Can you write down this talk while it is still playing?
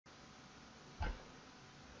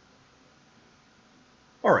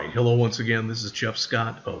Alright, hello once again. This is Jeff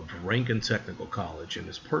Scott of Rankin Technical College, and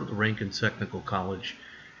as part of the Rankin Technical College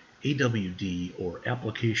AWD, or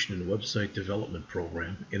Application and Website Development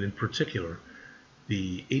Program, and in particular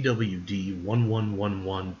the AWD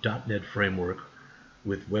 1111.NET Framework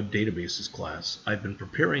with Web Databases class, I've been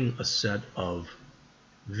preparing a set of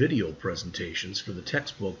video presentations for the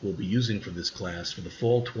textbook we'll be using for this class for the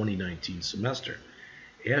fall 2019 semester.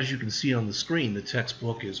 As you can see on the screen, the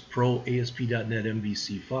textbook is Pro ASP.NET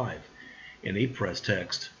MVC 5, and a press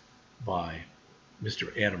text by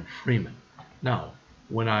Mr. Adam Freeman. Now,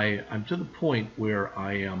 when I'm to the point where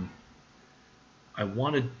I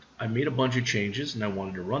made a bunch of changes and I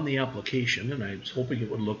wanted to run the application, and I was hoping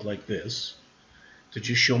it would look like this to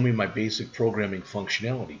just show me my basic programming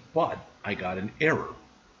functionality, but I got an error.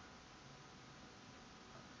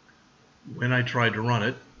 When I tried to run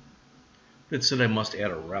it, it said I must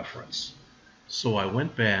add a reference. So I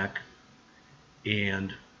went back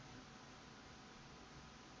and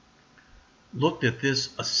looked at this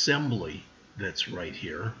assembly that's right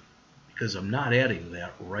here, because I'm not adding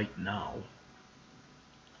that right now.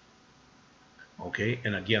 Okay,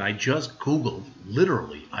 and again, I just Googled,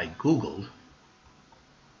 literally, I Googled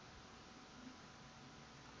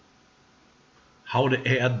how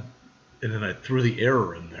to add, and then I threw the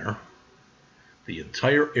error in there. The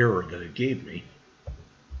entire error that it gave me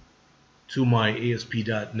to my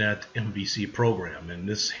ASP.NET MVC program, and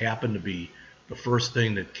this happened to be the first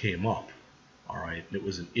thing that came up. Alright, it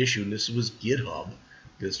was an issue, and this was GitHub.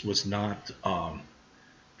 This was not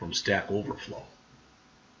from Stack Overflow.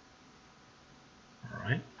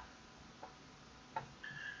 Alright.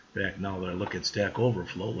 Back now that I look at Stack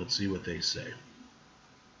Overflow, let's see what they say.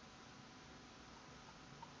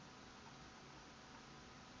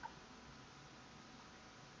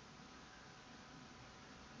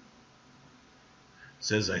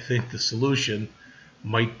 Says, I think the solution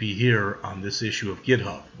might be here on this issue of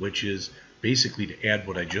GitHub, which is basically to add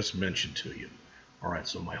what I just mentioned to you. Alright,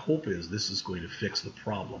 so my hope is this is going to fix the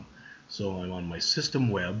problem. So I'm on my system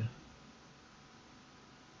web.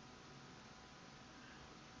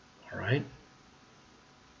 Alright.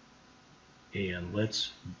 And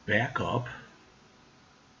let's back up.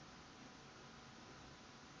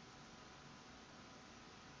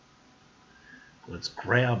 Let's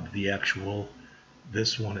grab the actual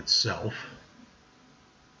this one itself.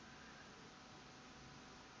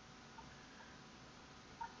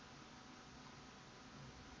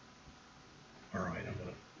 Alright, I'm going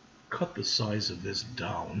to cut the size of this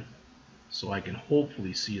down so I can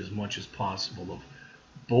hopefully see as much as possible of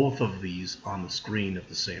both of these on the screen at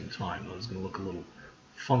the same time. Now, it's going to look a little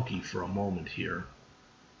funky for a moment here.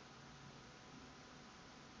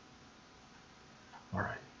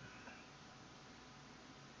 Alright.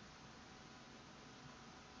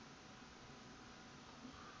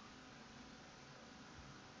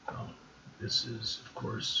 This is, of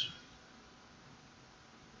course,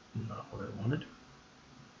 not what I wanted.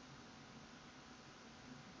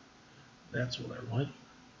 That's what I wanted.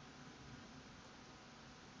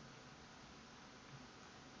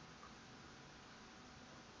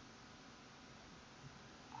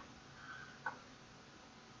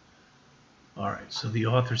 Alright, so the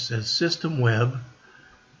author says system web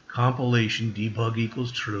compilation debug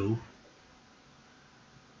equals true.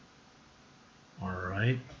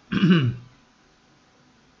 Alright.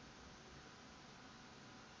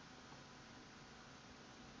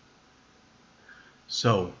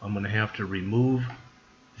 So I'm going to have to remove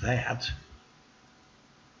that.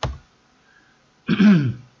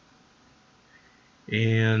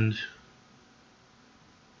 And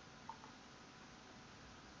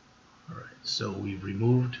all right, so we've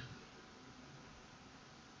removed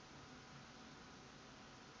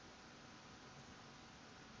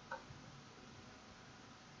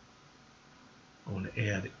I want to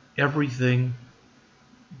add everything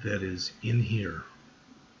that is in here.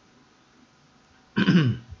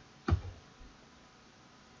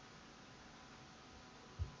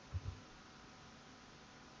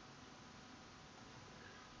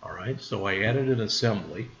 Alright, so I added an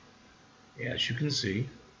assembly, as you can see.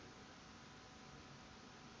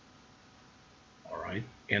 Alright,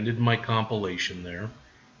 ended my compilation there,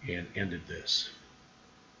 and ended this.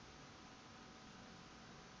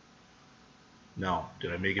 Now,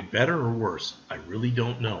 did I make it better or worse? I really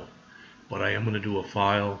don't know. But I am going to do a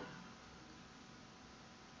file,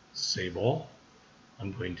 save all.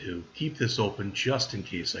 I'm going to keep this open just in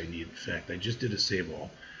case I need it. In fact, I just did a save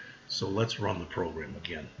all. So let's run the program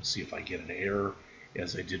again. See if I get an error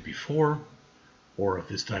as I did before, or if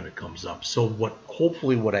this time it comes up. So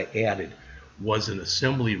hopefully what I added was an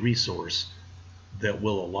assembly resource that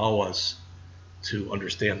will allow us to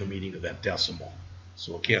understand the meaning of that decimal.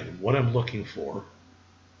 So again, what I'm looking for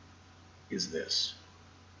is this.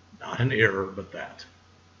 Not an error, but that.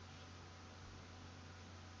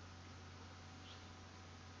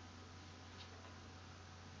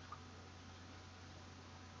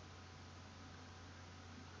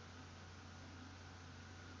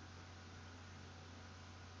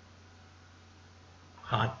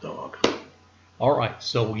 Hot dog. All right,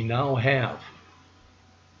 so we now have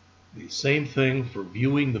the same thing for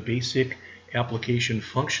viewing the basic application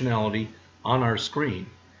functionality on our screen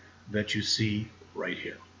that you see right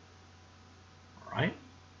here. All right.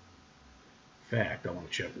 In fact, I want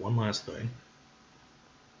to check one last thing.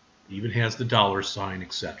 It even has the $sign,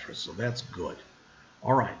 etc. So that's good.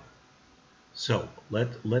 All right. So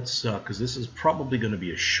let's because this is probably going to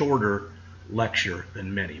be a shorter lecture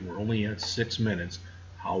than many. We're only at 6 minutes.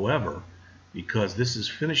 However, because this is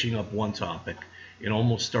finishing up one topic and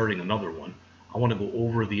almost starting another one, I want to go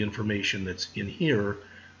over the information that's in here.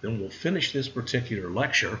 Then we'll finish this particular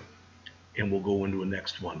lecture and we'll go into a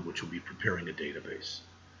next one, which will be preparing a database.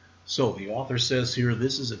 So the author says here,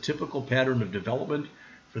 this is a typical pattern of development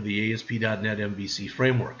for the ASP.NET MVC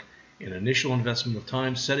framework. An initial investment of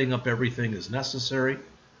time, setting up everything is necessary,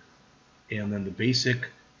 and then the basic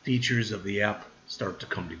features of the app start to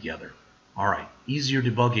come together. All right, easier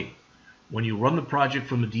debugging. When you run the project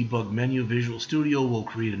from the debug menu, Visual Studio will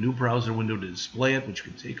create a new browser window to display it, which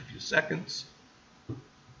can take a few seconds.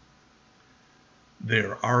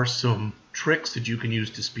 There are some tricks that you can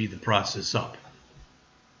use to speed the process up.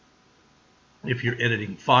 If you're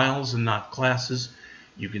editing files and not classes,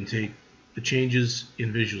 you can take the changes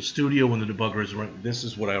in Visual Studio when the debugger is running. This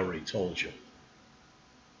is what I already told you.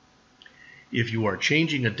 If you are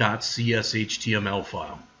changing a .cs HTML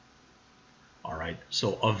file, all right,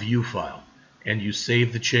 so a view file, and you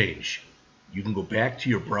save the change, you can go back to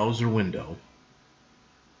your browser window,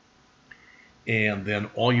 and then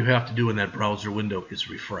all you have to do in that browser window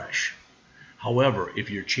is refresh. However,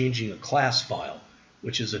 if you're changing a class file,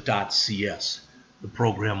 which is a .cs, the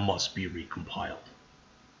program must be recompiled.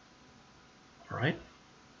 All right. It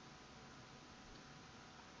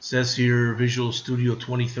says here Visual Studio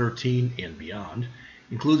 2013 and beyond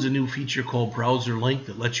includes a new feature called Browser Link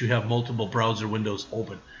that lets you have multiple browser windows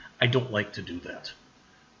open. I don't like to do that,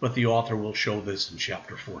 but the author will show this in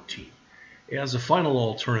Chapter 14. As a final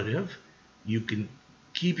alternative, you can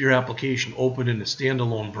keep your application open in a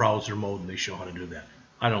standalone browser mode, and they show how to do that.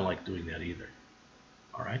 I don't like doing that either.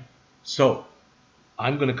 All right. So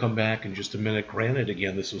I'm going to come back in just a minute. Granted,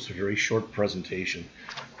 again, this was a very short presentation,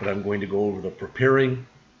 but I'm going to go over the preparing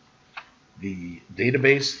the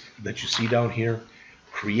database that you see down here,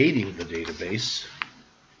 creating the database,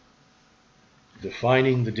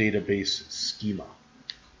 defining the database schema.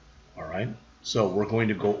 All right, so we're going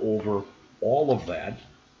to go over all of that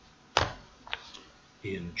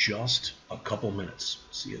in just a couple minutes.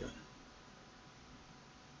 See you then.